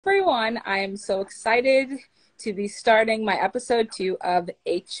Everyone, I am so excited to be starting my episode 2 of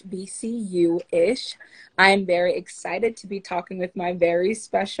HBCU-ish. I'm very excited to be talking with my very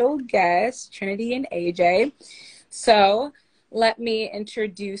special guests, Trinity and AJ. So let me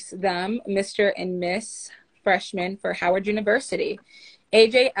introduce them, Mr. and Miss Freshman for Howard University.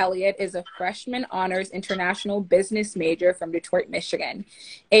 AJ Elliot is a freshman honors international business major from Detroit, Michigan.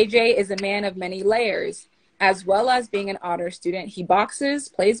 AJ is a man of many layers. As well as being an honor student, he boxes,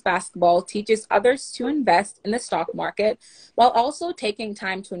 plays basketball, teaches others to invest in the stock market, while also taking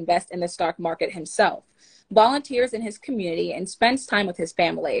time to invest in the stock market himself, volunteers in his community, and spends time with his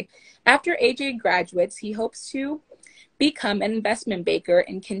family. After AJ graduates, he hopes to become an investment banker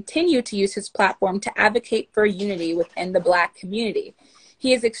and continue to use his platform to advocate for unity within the Black community.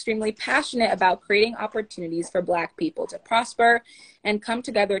 He is extremely passionate about creating opportunities for Black people to prosper and come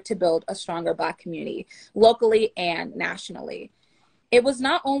together to build a stronger Black community, locally and nationally. It was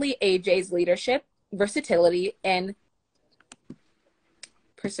not only AJ's leadership, versatility, and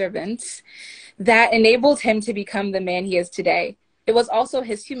perseverance that enabled him to become the man he is today. It was also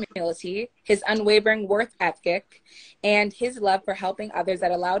his humility, his unwavering work ethic, and his love for helping others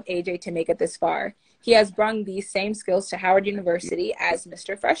that allowed AJ to make it this far. He has brought these same skills to Howard University as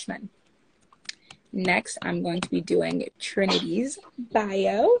Mr. Freshman. Next, I'm going to be doing Trinity's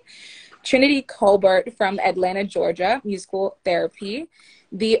bio. Trinity Colbert from Atlanta, Georgia, musical therapy.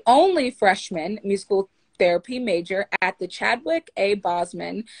 The only freshman musical therapy major at the Chadwick A.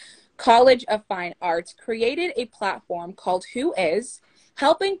 Boseman College of Fine Arts, created a platform called Who Is,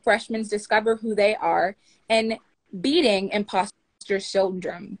 helping freshmen discover who they are and beating imposter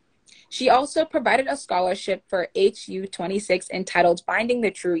syndrome. She also provided a scholarship for HU26 entitled Finding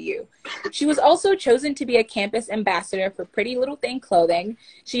the True You. She was also chosen to be a campus ambassador for Pretty Little Thing clothing.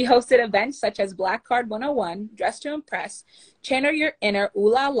 She hosted events such as Black Card 101, Dress to Impress, Channel Your Inner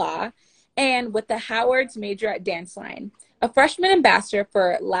Ooh La La, and with the Howard's Major at Dance Line. A freshman ambassador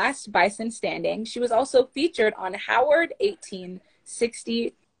for Last Bison Standing, she was also featured on Howard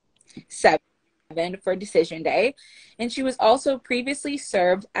 1867 for Decision Day, and she was also previously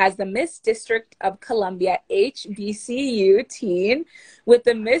served as the Miss District of Columbia HBCU Teen with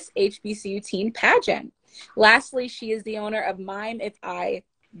the Miss HBCU Teen pageant. Lastly, she is the owner of Mime If I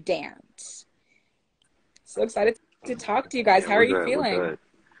Dance. So excited to talk to you guys. How are you feeling? We're good.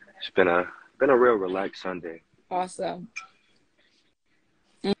 It's been a real relaxed Sunday. Awesome.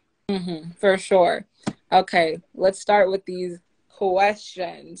 For sure. Okay, let's start with these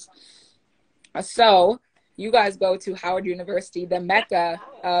questions. So, you guys go to Howard University, the mecca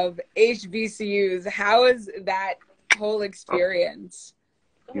of HBCUs. How is that whole experience?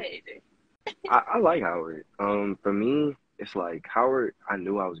 I like Howard. For me, it's like Howard, I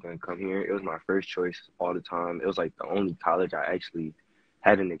knew I was going to come here. It was my first choice all the time. It was like the only college I actually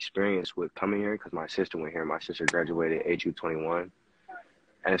had an experience with coming here because my sister went here. My sister graduated HU21.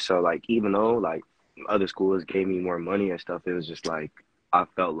 And so, like, even though, like, other schools gave me more money and stuff, it was just like, I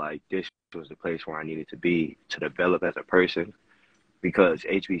felt like this was the place where I needed to be to develop as a person, because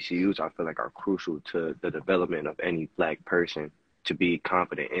HBCUs, I feel like, are crucial to the development of any Black person to be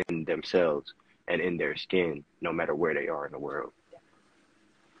confident in themselves and in their skin, no matter where they are in the world.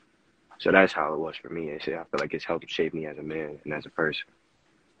 So that's how it was for me. I feel like it's helped shape me as a man and as a person.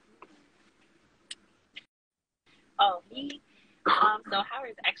 Oh, me? So Howard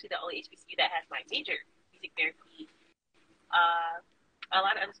is actually the only HBCU that has my major, music therapy. A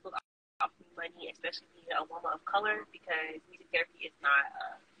lot of other schools offer me money, especially being a woman of color, because music therapy is not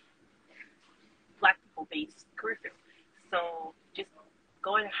a Black people-based curriculum. So just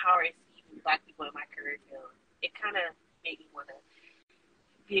going to Howard and seeing Black people in my curriculum, it kind of made me want to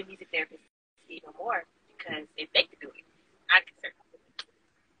be a music therapist even more, because if they could do it, I could certainly do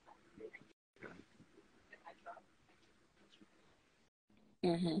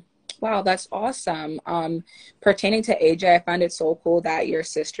it. Wow, that's awesome. Pertaining to AJ, I find it so cool that your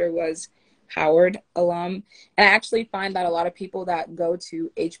sister was Howard alum. And I actually find that a lot of people that go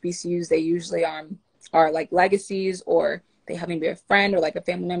to HBCUs, they usually are like legacies, or they have maybe a friend or like a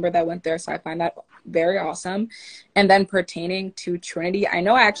family member that went there. So I find that very awesome. And then pertaining to Trinity, I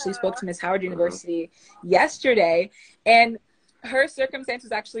know I actually spoke to Miss Howard University yesterday, and her circumstance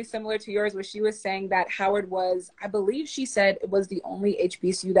was actually similar to yours, where she was saying that Howard was, I believe she said it was the only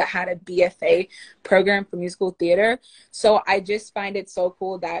HBCU that had a BFA program for musical theater. So I just find it so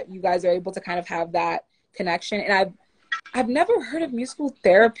cool that you guys are able to kind of have that connection. And I've never heard of musical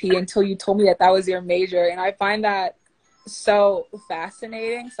therapy until you told me that that was your major. And I find that so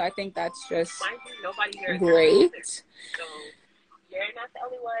fascinating. So I think that's just great. So you're not the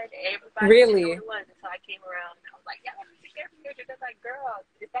only one. Everybody really? was the only one until I came around and I was like, yeah, music therapy. major. They're like, girl,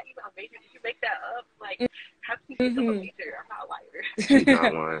 is that even a major? Did you make that up? Like, how can you think of a major? I'm not a liar. She's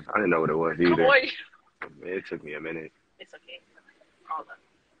not lying. I didn't know what it was either. Come on. It took me a minute. It's okay. All up.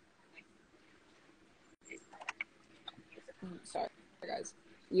 Sorry, guys.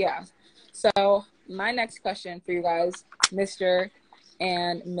 Yeah. So my next question for you guys, Mr.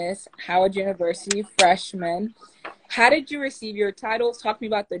 and Miss Howard University freshmen, how did you receive your titles? Talk to me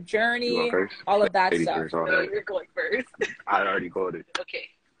about the journey, all of that stuff. First, all no, you're going first. I already quoted. Okay.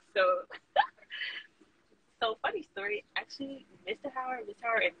 So funny story. Actually, Mr. Howard, Miss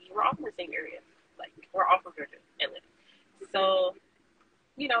Howard, and me, we're all from the same area. Like, we're all from Georgia, Elliot. So,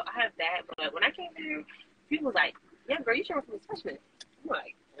 you know, I have that. But when I came here, people was like, yeah, girl, you should work from this freshman. I'm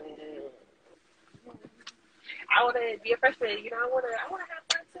like, I want to be a freshman. You know, I want to have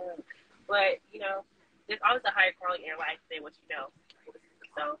fun too. But, you know, there's always a higher calling in life than what you know.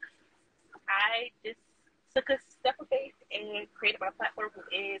 So I just took a step of faith and created my platform, which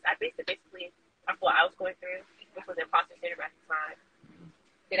is I based it basically off what I was going through, which was imposter syndrome at the time.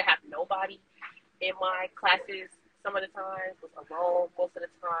 Didn't have nobody in my classes. Some of the times was alone. Most of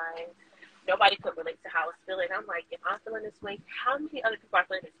the time, nobody could relate to how I was feeling. I'm like, if I'm feeling this way, how many other people are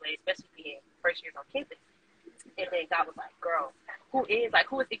feeling this way, especially being first years on campus? And then God was like, girl, who is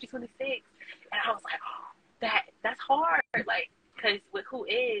HB26? And I was like, oh, that's hard. Like, because with who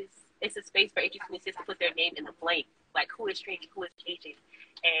is, it's a space for HB26 to put their name in the blank. Like, who is Trinity, who is KJ?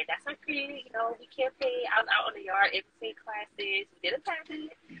 And that's not created, you know, we campaigned. I was out on the yard in between classes. We did a pageant.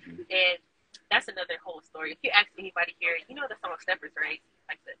 And that's another whole story. If you ask anybody here, you know the song Steppers, right?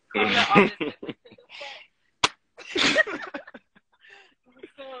 Like the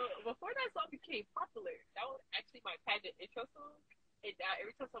So before that song became popular, that was actually my pageant intro song. And now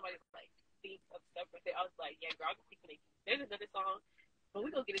every time somebody like thinks of Steppers, I was like, yeah, girl, I'm thinking there's another song, but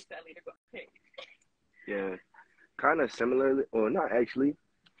we're gonna get into that later. But okay. Yeah, kind of similarly, or not actually,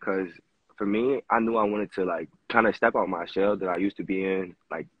 because for me, I knew I wanted to like kind of step out my shell that I used to be in,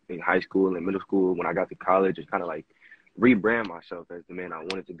 like in high school and middle school. When I got to college, and kind of like rebrand myself as the man I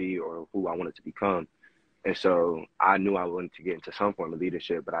wanted to be or who I wanted to become. And so I knew I wanted to get into some form of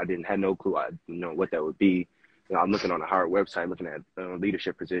leadership, but I didn't have no clue, what that would be. You know, I'm looking on the Howard website, looking at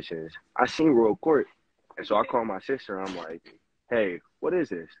leadership positions. I seen Royal Court, and so I called my sister. I'm like, hey, what is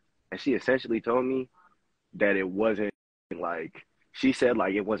this? And she essentially told me that it wasn't like, she said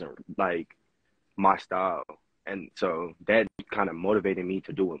like it wasn't like my style. And so that kind of motivated me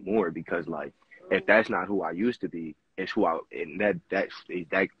to do it more, because like, if that's not who I used to be, it's who and that's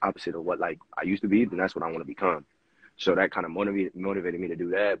that opposite of what like I used to be, then that's what I want to become. So that kind of motivated me to do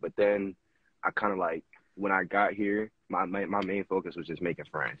that. But then I kind of like, when I got here, my main focus was just making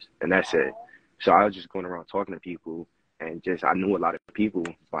friends, and that's it. So I was just going around talking to people, and I knew a lot of people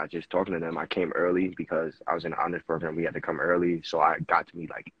by just talking to them. I came early because I was in the honors program. We had to come early, so I got to meet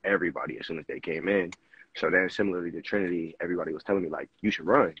like everybody as soon as they came in. So then, similarly to Trinity, everybody was telling me like, you should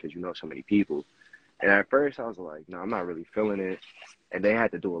run because you know so many people. And at first I was like, no, I'm not really feeling it. And they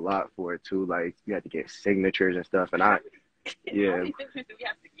had to do a lot for it too. Like, you had to get signatures and stuff. And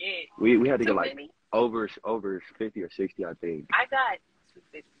we had to get like over 50 or 60, I think. I got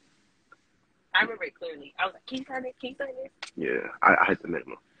 250. I remember it clearly. I was like, can you sign it? Can you sign it? Yeah, I hit the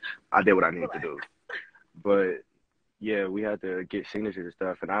minimum. I did what I needed to do. But yeah, we had to get signatures and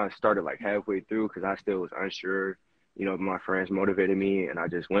stuff. And I started like halfway through because I still was unsure. You know, my friends motivated me, and I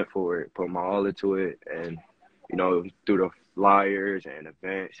just went for it, put my all into it. And, you know, through the flyers and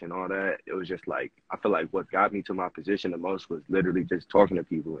events and all that, it was just like, I feel like what got me to my position the most was literally just talking to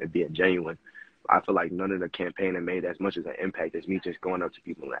people and being genuine. I feel like none of the campaigning made as much as an impact as me just going up to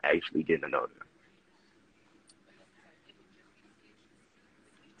people and actually getting to know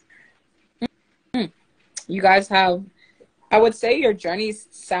them. You guys have, I would say your journeys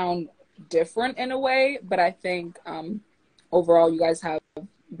sound different in a way, but I think overall you guys have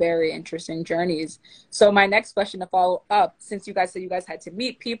very interesting journeys. So my next question to follow up, since you guys said you guys had to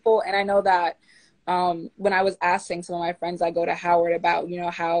meet people, and I know that when I was asking some of my friends I go to Howard about, you know,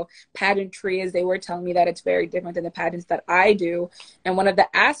 how pageantry is, they were telling me that it's very different than the pageants that I do. And one of the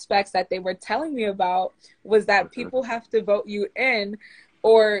aspects that they were telling me about was that people have to vote you in,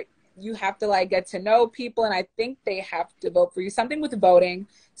 or you have to like get to know people, and I think they have to vote for you, something with voting.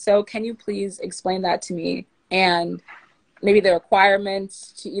 So can you please explain that to me, and maybe the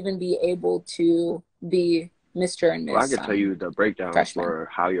requirements to even be able to be Mr. and Miss? Well, I can tell you the breakdown freshman. for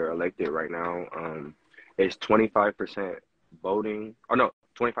how you're elected right now. It's 25% voting, or no,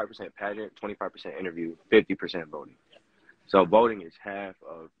 25% pageant, 25% interview, 50% voting. So voting is half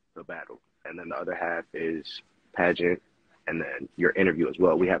of the battle, and then the other half is pageant, and then your interview as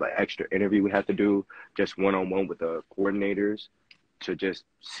well. We have an extra interview we have to do, just one-on-one with the coordinators, to just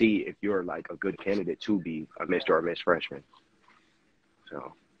see if you're like a good candidate to be a Mr. or Miss Freshman.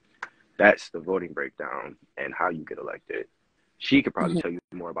 So that's the voting breakdown and how you get elected. She could probably tell you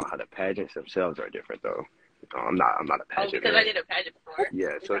more about how the pageants themselves are different, though. I'm not a pageant. Oh, because I did a pageant before.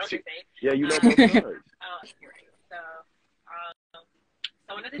 Yeah, so yeah, you know both sides. You're right. So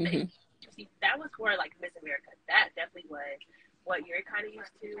one of the things, see, that was for like Miss America. That definitely was what you're kind of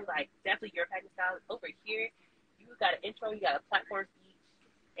used to, like definitely your pageant style. Over here, you got an intro, you got a platform speech,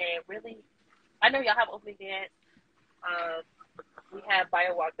 and really, I know y'all have opening dance. We have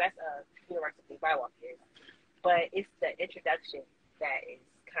bio walk. That's a university bio walk is, but it's the introduction that is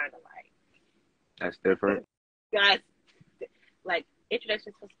kind of like that's different. Guys, like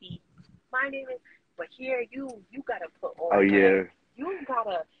introduction supposed to be my name is, but here you gotta put on. Oh yeah. You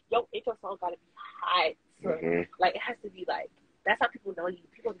gotta your intro song gotta be hot. So, like it has to be like that's how people know you.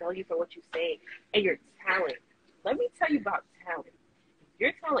 People know you for what you say and your talent. Let me tell you about talent.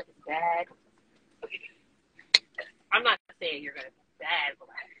 Your talent is bad. I'm not saying you're gonna be bad, but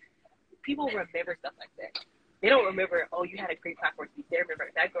like, people remember stuff like that. They don't remember, oh, you had a great platform speech. They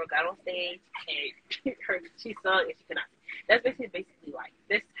remember that girl got on stage and she sung and she could not. That's basically like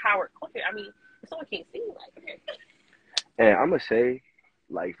this Howard culture. I mean, if someone can't sing, like, okay. And I'm gonna say,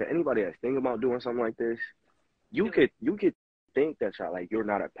 like, for anybody that's thinking about doing something like this, you could think that you're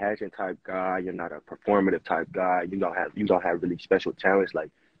not a pageant type guy, you're not a performative type guy, you don't have really special talents.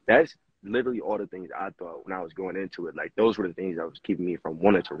 Like, that's literally all the things I thought when I was going into it. Like, those were the things that was keeping me from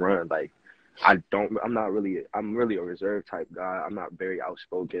wanting to run. Like, I'm really a reserved type guy. I'm not very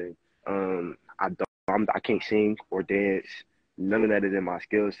outspoken. I can't sing or dance. None of that is in my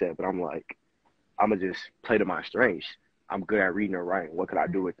skill set, but I'm gonna just play to my strengths. I'm good at reading and writing. What could I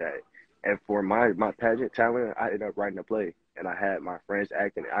do with that? And for my pageant talent, I ended up writing a play, and I had my friends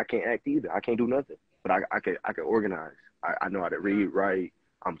acting. I can't act either. I can't do nothing, but I could organize. I know how to read, write.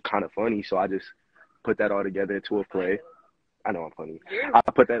 I'm kind of funny, so I just put that all together into a play. I know I'm funny. I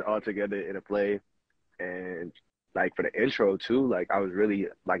put that all together in a play, and like for the intro too, like I was really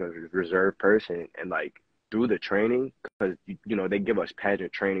like a reserved person, and like through the training, because you know they give us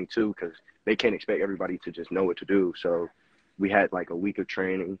pageant training too, because they can't expect everybody to just know what to do. So we had like a week of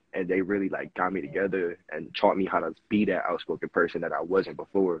training, and they really like got me together and taught me how to be that outspoken person that I wasn't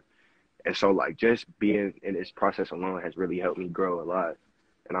before. And so like just being in this process alone has really helped me grow a lot,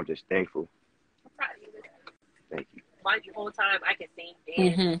 and I'm just thankful. Thank you. Mind you, the whole time I can sing,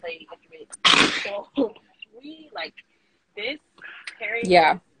 dance, play instruments. So we like this pairing.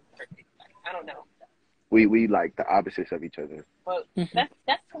 Yeah. Perfect. Like, I don't know. We like the opposites of each other. But that's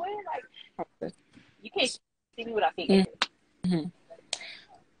the way like you can't see me without seeing it.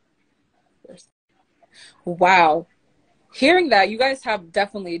 Wow. Hearing that, you guys have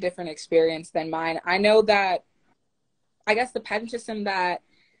definitely a different experience than mine. I know that I guess the pageant system that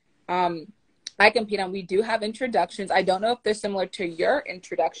I compete on, we do have introductions. I don't know if they're similar to your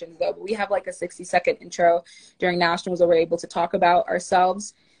introductions, though, but we have like a 60-second intro during nationals where we're able to talk about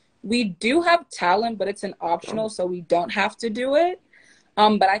ourselves. We do have talent, but it's an optional, so we don't have to do it.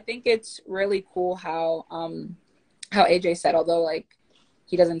 But I think it's really cool how AJ said, although like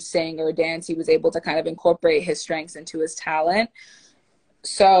he doesn't sing or dance, he was able to kind of incorporate his strengths into his talent.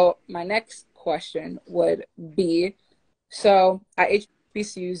 So my next question would be, so at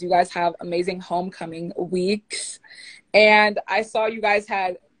HBCUs, you guys have amazing homecoming weeks. And I saw you guys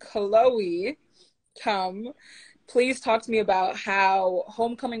had Chloe come. Please talk to me about how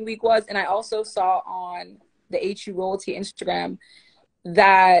homecoming week was. And I also saw on the HU Royalty Instagram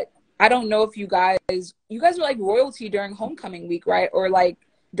that I don't know if you guys were like royalty during homecoming week, right? Or like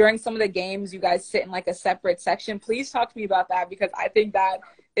during some of the games, you guys sit in like a separate section. Please talk to me about that, because I think that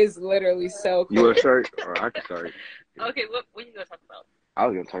is literally so cool. You want to start, or I can start? Okay, what are you going to talk about? I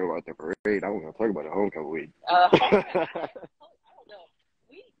was going to talk about the parade. I was going to talk about the homecoming week. I don't know.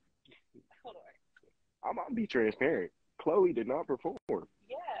 Hold on. I'm going to be transparent. Chloe did not perform.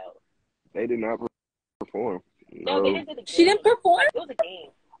 Yeah. They did not perform. No, they didn't do the game. She didn't perform? It was a game.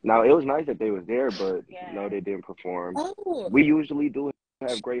 Now, it was nice that they was there, but no, they didn't perform. Oh. We usually do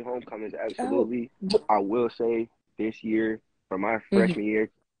have great homecomings, absolutely. Oh. I will say this year, for my freshman year,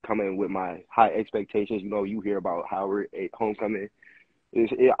 coming with my high expectations, you know, you hear about Howard homecoming.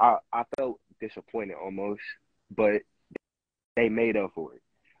 I felt disappointed almost, but they made up for it.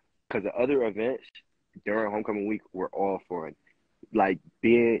 Because the other events during homecoming week were all fun. Like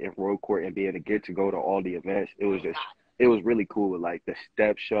being in Road Court and being able to get to go to all the events, it was really cool. Like the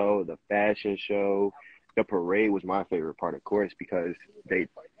step show, the fashion show, the parade was my favorite part, of course, because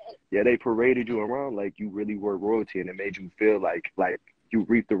Yeah, they paraded you around like you really were royalty, and it made you feel like you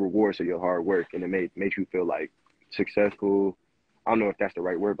reaped the rewards of your hard work, and it made you feel like successful. I don't know if that's the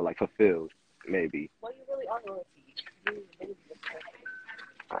right word, but like fulfilled, maybe. Well, you really are royalty. You really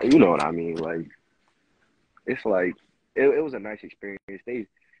You know what I mean? Like it's like it was a nice experience. They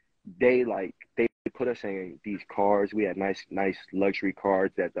put us in these cars. We had nice luxury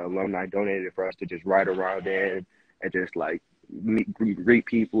cars that the alumni donated for us to just ride around in and just like greet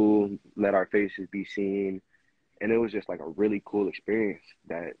people, let our faces be seen, and it was just like a really cool experience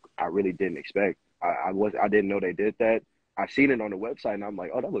that I really didn't expect. I didn't know they did that. I seen it on the website and I'm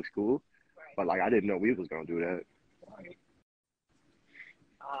like, oh, that looks cool, right. but like I didn't know we was gonna do that. Right.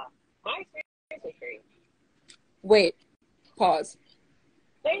 My experience was great. Wait, pause.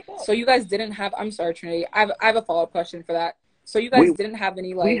 So you guys didn't have, I'm sorry, Trinity. I have a follow-up question for that. So you guys didn't have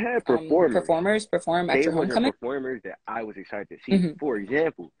any We like had performers perform at they your wasn't homecoming? performers that I was excited to see. Mm-hmm. For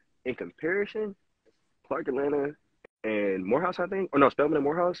example, in comparison, Clark Atlanta and Morehouse, I think, or no, Spelman and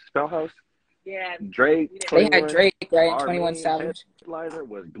Morehouse, Spellhouse. Yeah, Drake, They had 21. Drake, right? Our 21 main Savage. headliner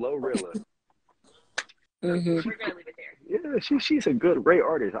was Glorilla. Mm-hmm. We're gonna leave it there. Yeah, she's a great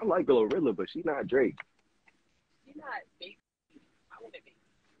artist. I like Glorilla, but she's not Drake. She's not big. I want it big.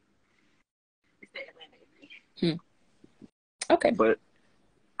 It's the Atlanta. Okay. But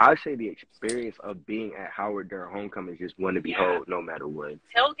I say the experience of being at Howard during homecoming is just one to behold, no matter what.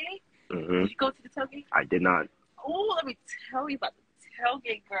 Tailgate? Mm-hmm. Did you go to the tailgate? I did not. Oh, let me tell you about the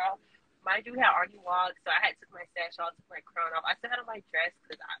tailgate, girl. Mind you, we had already walked, so I had took my sash off, took my crown off. I still had on my dress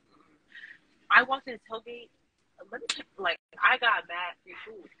because I walked in the tailgate. Let me tell you, like, I got mad free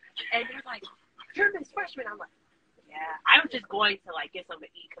food, and they're like, "You're Miss Freshman." I'm like, "Yeah." I was just going to like get something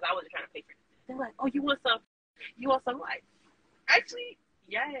to eat because I wasn't trying to pay for it. They're like, "Oh, you want some? You want some?" Like, actually,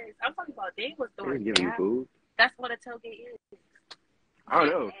 yes. I'm talking about they was doing giving you food. That's what a tailgate is. I don't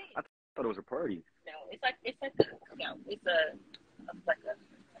know. I thought it was a party. No, it's like a cookout. It's like a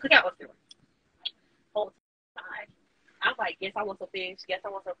cookout was there. Whole time. I'm like, yes, I want some fish. Yes, I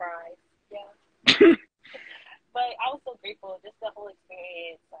want some fries. Yeah. But I was so grateful, just the whole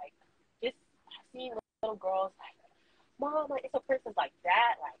experience, like, just seeing little girls, like, Mom, like, it's a person like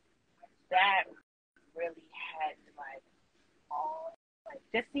that really had, like, oh, like,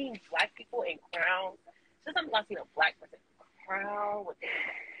 just seeing black people in crowns, just something like seeing a black person in crown with it.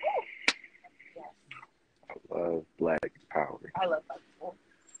 Yes. I love black power. I love black people.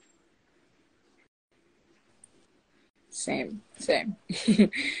 Same.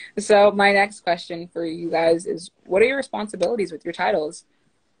 So my next question for you guys is, what are your responsibilities with your titles?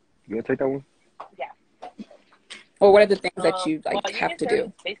 You want to take that one? Yeah. Or what are the things that you have to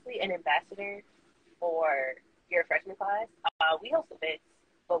do? Basically an ambassador for your freshman class. We host events,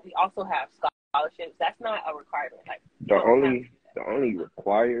 but we also have scholarships. That's not a requirement. Like the only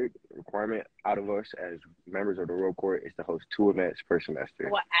requirement out of us as members of the Royal Court is to host 2 events per semester.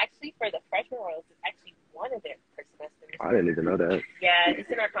 Well, actually, for the freshman royals, it's actually 1 event per semester. I didn't even know that. Yeah,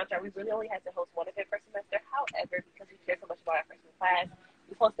 it's in our contract. We really only had to host 1 event per semester. However, because we care so much about our freshman class,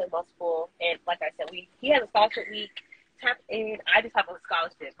 we hosted multiple. And like I said, he has a scholarship week. Tap in. I just have a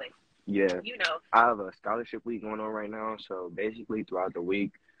scholarship, but yeah, you know, I have a scholarship week going on right now. So basically, throughout the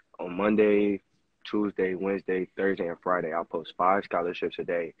week, on Monday, Tuesday, Wednesday, Thursday, and Friday, I'll post 5 scholarships a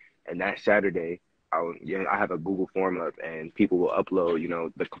day. And that Saturday, I have a Google form up, and people will upload,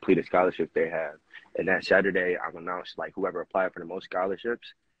 the completed scholarships they have. And that Saturday, I'll announce, like, whoever applied for the most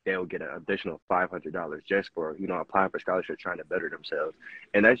scholarships, they'll get an additional $500 just for, applying for scholarships, trying to better themselves.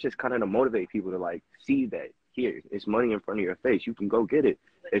 And that's just kind of to motivate people to, like, see that here, it's money in front of your face. You can go get it.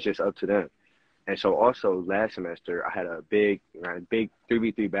 It's just up to them. And so also last semester, I had a big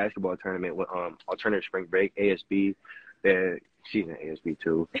 3v3 basketball tournament with Alternative Spring Break, ASB. She's in ASB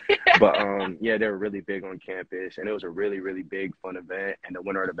too. But yeah, they were really big on campus, and it was a really, really big fun event. And the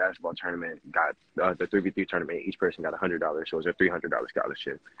winner of the basketball tournament got the 3v3 tournament. Each person got $100, so it was a $300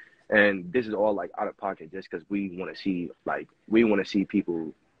 scholarship. And this is all like out of pocket just because we want to see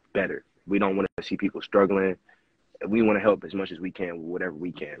people better. We don't want to see people struggling. We want to help as much as we can with whatever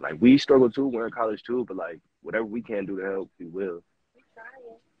we can. Like, we struggle too. We're in college too, but like whatever we can do to help, we will.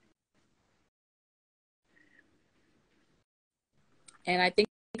 And I think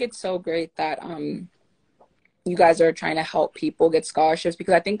it's so great that you guys are trying to help people get scholarships,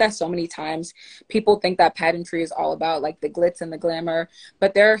 because I think that so many times people think that pageantry is all about like the glitz and the glamour,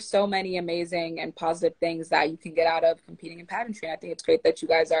 but there are so many amazing and positive things that you can get out of competing in pageantry. And I think it's great that you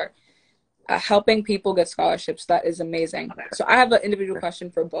guys are helping people get scholarships. That is amazing. So I have an individual question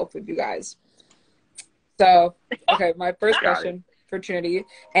for both of you guys. So, okay, my first question for Trinity,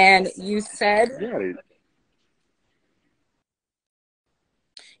 and you said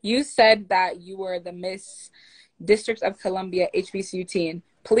You said that you were the Miss District of Columbia HBCU teen.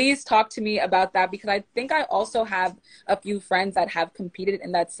 Please talk to me about that, because I think I also have a few friends that have competed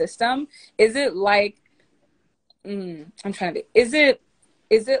in that system. Is it like, I'm trying to, is it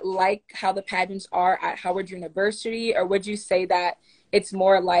like how the pageants are at Howard University, or would you say that it's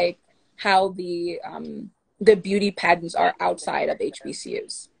more like how the beauty pageants are outside of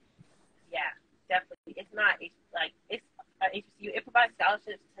HBCUs? Yeah, definitely. It's not like it's HBCU. It provides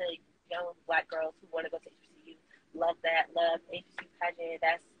scholarships to young Black girls who want to go to HBCU. Love that. Love HBCU pageant.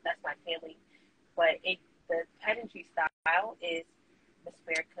 That's my family. But the pageantry style is Miss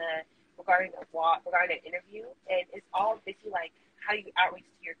America regarding a walk, regarding an interview, and it's all basically like how do you outreach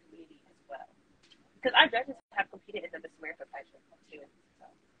to your community as well. Because our judges have competed in the Miss America pageant too. So.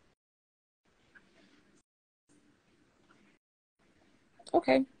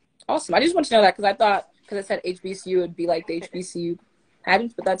 Okay, awesome. I just want to know that because I thought, because it said HBCU, it would be like the HBCU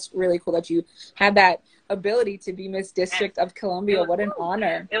pageants, but that's really cool that you had that ability to be Miss District of Columbia. What an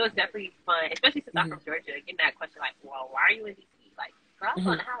honor. It was definitely fun, especially since I'm from Georgia. Getting that question like, well, why are you in DC? Like, girl, I'm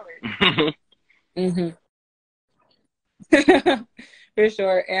on Howard. For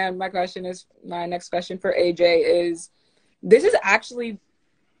sure. And my next question for AJ is, this is actually,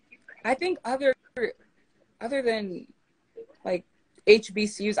 I think other than like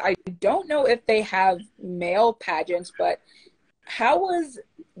HBCUs, I don't know if they have male pageants, but how was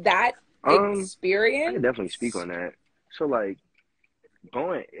that experience? I can definitely speak on that. So like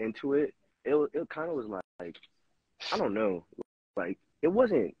going into it kind of was like, I don't know, like it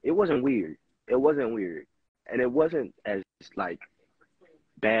wasn't weird. It wasn't weird, and it wasn't as like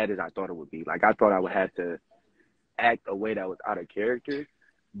bad as I thought it would be. Like I thought I would have to act a way that was out of character,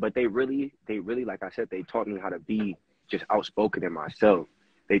 but they really, like I said, they taught me how to be just outspoken in myself.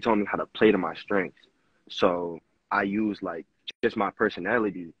 They taught me how to play to my strengths. So I use like just my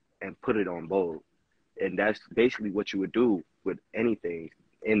personality and put it on bold. And that's basically what you would do with anything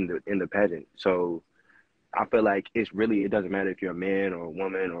in the pageant. So I feel like it doesn't matter if you're a man or a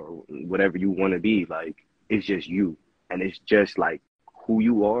woman or whatever you want to be. Like, it's just you. And it's just like who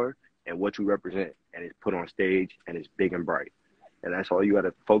you are and what you represent. And it's put on stage and it's big and bright. And that's all you got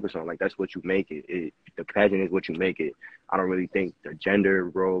to focus on. Like, that's what you make it. The pageant is what you make it. I don't really think the gender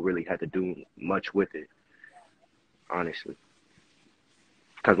role really had to do much with it, honestly.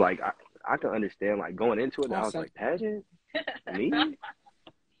 Because, like, I can understand, like, going into it, awesome. I was like, pageant? Me?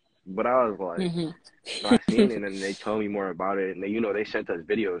 But I was like, so I seen it, and they told me more about it. And, they sent us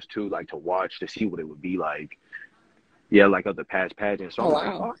videos, too, like, to watch to see what it would be like. Yeah, like of the past pageants. So I'm like,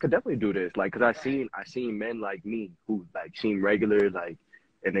 I could definitely do this. Like, because I seen men like me who, like, seemed regular, like,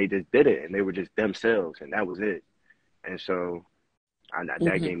 and they just did it. And they were just themselves, and that was it. And so that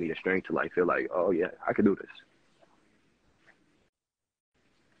gave me the strength to, like, feel like, oh, yeah, I could do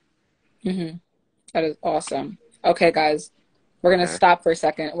this. That is awesome. Okay, guys, we're going to stop for a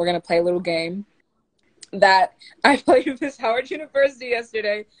second. We're going to play a little game that I played with Miss Howard University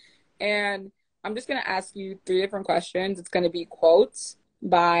yesterday. And I'm just going to ask you 3 different questions. It's going to be quotes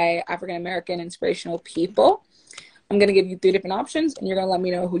by African-American inspirational people. I'm going to give you 3 different options, and you're going to let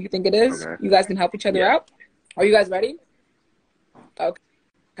me know who you think it is. Okay. You guys can help each other out. Are you guys ready?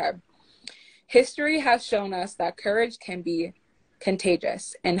 Okay. History has shown us that courage can be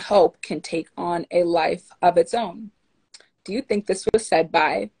contagious and hope can take on a life of its own. Do you think this was said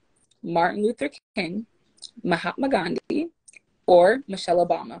by Martin Luther King, Mahatma Gandhi, or Michelle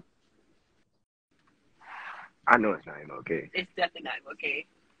Obama? I know it's not MLK. It's definitely not MLK.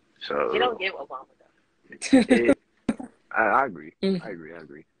 So you don't give Obama though. I agree. I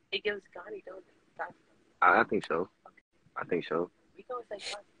agree. It gives Gandhi, don't it? I think so. Okay. I think so. We gonna say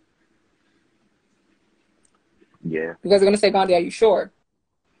Gandhi. Yeah. You guys are gonna say Gandhi? Are you sure?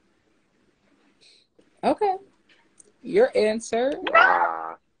 Okay. Your answer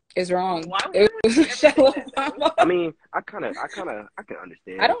is wrong. It was Michelle Obama. I mean, I can understand.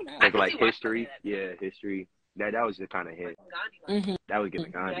 I don't know. Like history. Yeah, history. That was the kind of hit. That was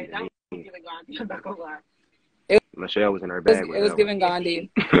giving Gandhi. That was giving Gandhi. I'm not gonna lie. Michelle was in her bag. It was giving Gandhi.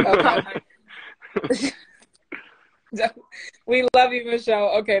 Okay. We love you, Michelle.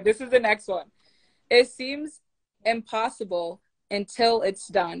 Okay, this is the next one. It seems impossible until it's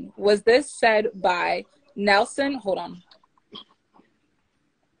done. Was this said by Nelson? Hold on.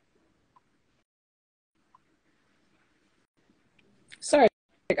 Sorry,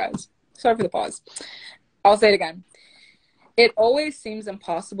 guys. Sorry for the pause. I'll say it again. It always seems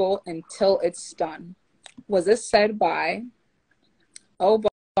impossible until it's done. Was this said by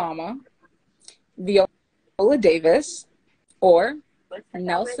Obama, Viola Davis, or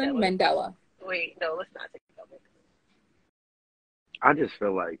Nelson Mandela? Wait, no, let's not take that. I just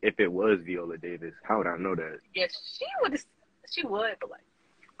feel like if it was Viola Davis, how would I know that? Yes, she would. She would, but like,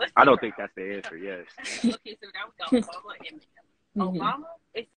 let's I take don't her think out. that's the answer. Yes. Okay, so that was Obama and Mhm. Obama.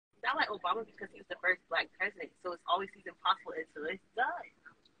 It's not like Obama because he was the first black president, so it's always seems impossible until it's done.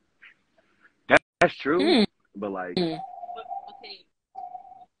 That's true. Hmm. But like But, okay,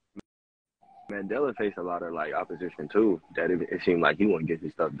 Mandela faced a lot of like opposition too. That it seemed like he wouldn't get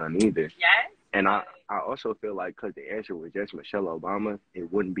his stuff done either. yes, And but, I also feel like because the answer was just Michelle Obama,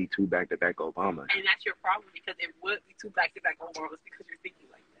 it wouldn't be two back-to-back Obamas. and that's your problem because it would be two back-to-back Obamas because you're thinking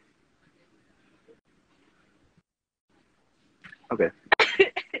like Okay.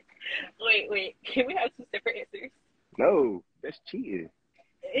 that. Wait, can we have two separate answers? No, that's cheating.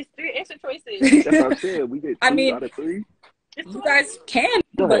 It's three answer choices. That's what I'm saying. We get two I mean, out of three. It's you two guys can,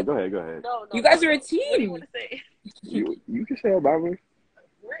 Go but ahead. No, you guys are a What do you team. want to say? You can say Obama.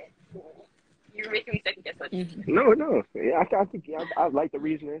 You're making me second guess what you Mhm. No. Yeah, I think I like the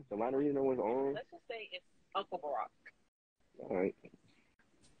reasoning. The line of reasoning was on. Let's just say it's Uncle Barack. All right.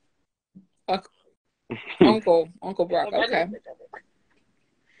 Uncle Brock. Okay.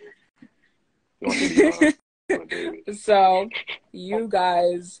 You want to be wrong. So you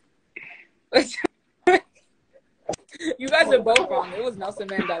guys, you guys are both wrong. It was Nelson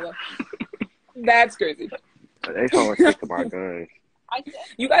Mandela. That's crazy. They told me to stick to my guns.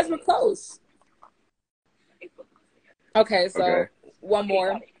 You guys were close. Okay, so Okay. one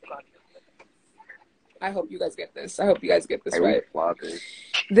more. I hope you guys get this. Hey, we Right. flopping.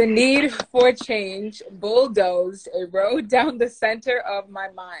 The need for change bulldozed a road down the center of my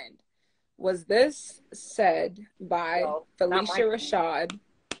mind. Was this said by No, Felicia Rashad,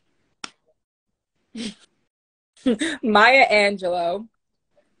 Maya Angelou,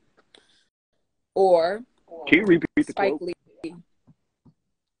 or Can you repeat the Spike quote? Lee?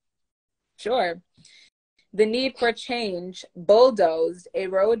 Sure. The need for change bulldozed a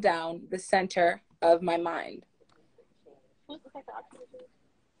road down the center of my mind.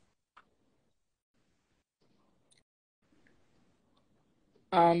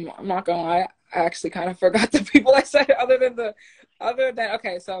 I'm not gonna lie, I actually kind of forgot the people I said other than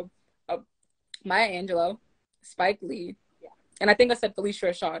okay, so Maya Angelou, Spike Lee, and I think I said Felicia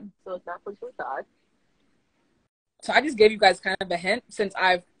Rashad. So it's not Felicia Rashad. So I just gave you guys kind of a hint since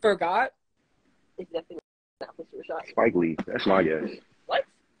I forgot. It's definitely not Felicia Rashad. Spike Lee. That's my guess. What?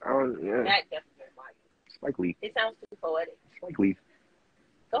 Yeah. That definitely is my guess. Spike Lee. It sounds too poetic. Spike Lee.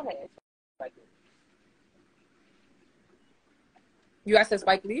 Go ahead. Spike Lee. You guys said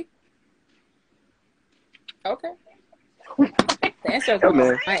Spike Lee? Okay. The answer is Yo,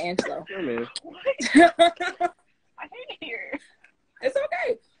 man. Maya Angelou. Yeah, man. I hate it here. It's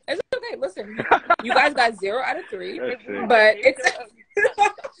okay. Listen, you guys got 0 out of 3, That's it. but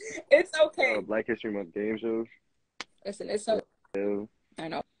it's okay. Black History Month game shows. Listen, it's okay. Yeah. I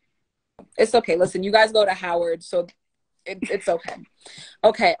know. It's okay. Listen, you guys go to Howard, so it's okay.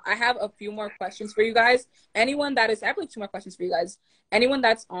 Okay, I have a few more questions for you guys. I have like 2 more questions for you guys. Anyone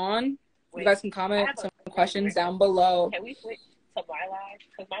that's on, you guys can comment some questions down below. Can we switch to my live?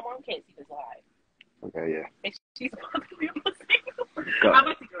 Because my mom can't see this live. Okay, yeah. And she's about to be able to see. Go. I'm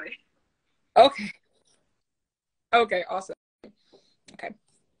about to do it. Okay, awesome. Okay.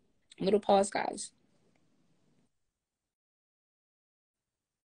 Little pause, guys.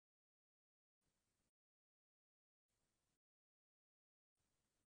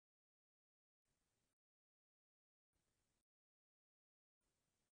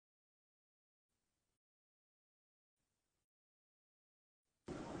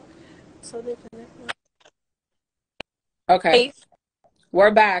 Okay.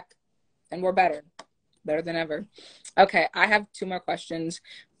 We're back and we're better than ever. Okay, I have 2 more questions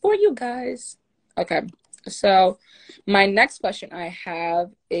for you guys. Okay, so my next question I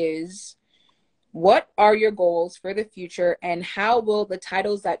have is, what are your goals for the future and how will the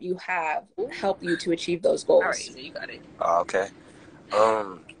titles that you have help you to achieve those goals? All right, so you got it. Okay.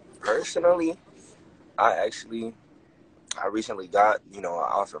 Personally, I recently got, an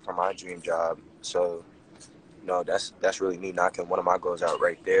offer for my dream job. So, that's really me knocking one of my goals out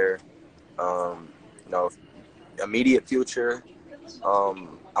right there. Immediate future,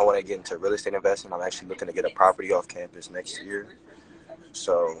 I want to get into real estate investing. I'm actually looking to get a property off campus next year.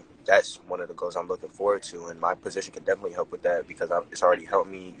 So that's one of the goals I'm looking forward to. And my position can definitely help with that because it's already helped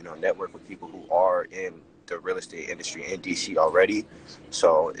me, network with people who are in the real estate industry in DC already.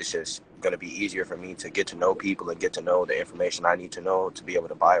 So it's just going to be easier for me to get to know people and get to know the information I need to know to be able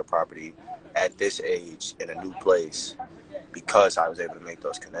to buy a property at this age in a new place because I was able to make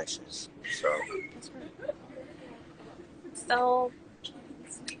those connections. So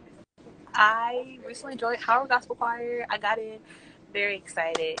I recently joined Howard Gospel Choir. I got in Very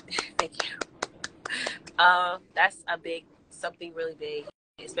excited. Thank you. That's something really big,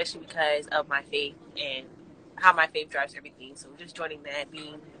 especially because of my faith and how my faith drives everything. So just joining that,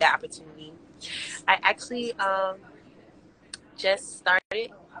 being that opportunity. I actually just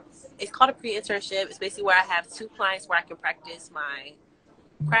started. It's called a pre-internship. It's basically where I have 2 clients where I can practice my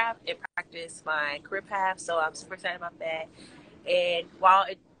craft and practice my career path. So I'm super excited about that. And while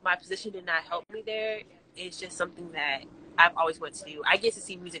my position did not help me there, it's just something that I've always wanted to do. I get to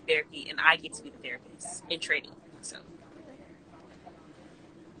see music therapy, and I get to be the therapist in training. So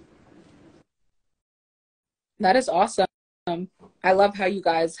That is awesome. I love how you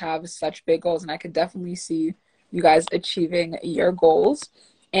guys have such big goals, and I could definitely see you guys achieving your goals.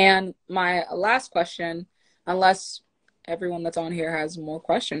 And my last question, unless everyone that's on here has more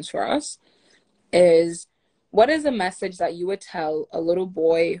questions for us, is what is a message that you would tell a little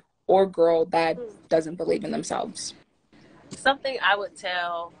boy or girl that doesn't believe in themselves? something I would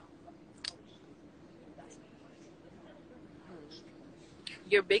tell,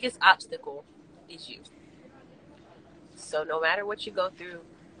 your biggest obstacle is you. So no matter what you go through,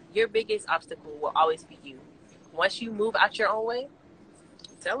 your biggest obstacle will always be you. Once you move out your own way,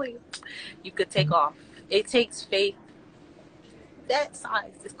 I'm telling you, you could take off. It takes faith that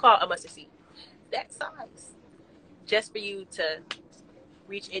size. It's called a mustard seed. That size. Just for you to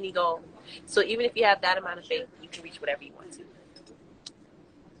reach any goal. So even if you have that amount of faith, you can reach whatever you want to.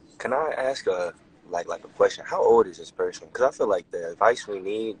 Can I ask a question? How old is this person? Because I feel like the advice we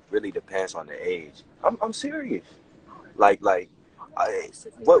need really depends on the age. I'm serious. Like what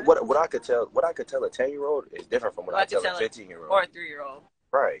I could tell a 10-year-old is different from what I tell a 15-year-old or a 3-year-old.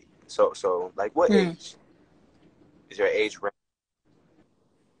 Right. So like what age is your age range?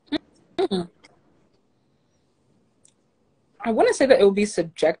 I want to say that it would be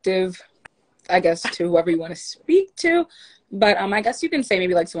subjective, I guess, to whoever you want to speak to. But I guess you can say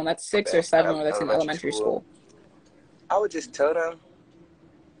maybe like someone that's 6 or 7 or that's in elementary school. I would just tell them,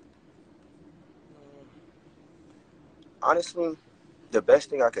 honestly, the best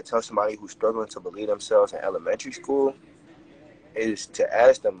thing I could tell somebody who's struggling to believe themselves in elementary school is to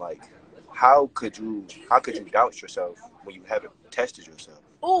ask them, like, how could you doubt yourself when you haven't tested yourself?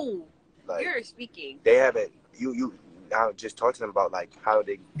 Oh, like, you're speaking. They haven't. You now just talk to them about like how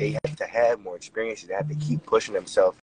they have to have more experiences. They have to keep pushing themselves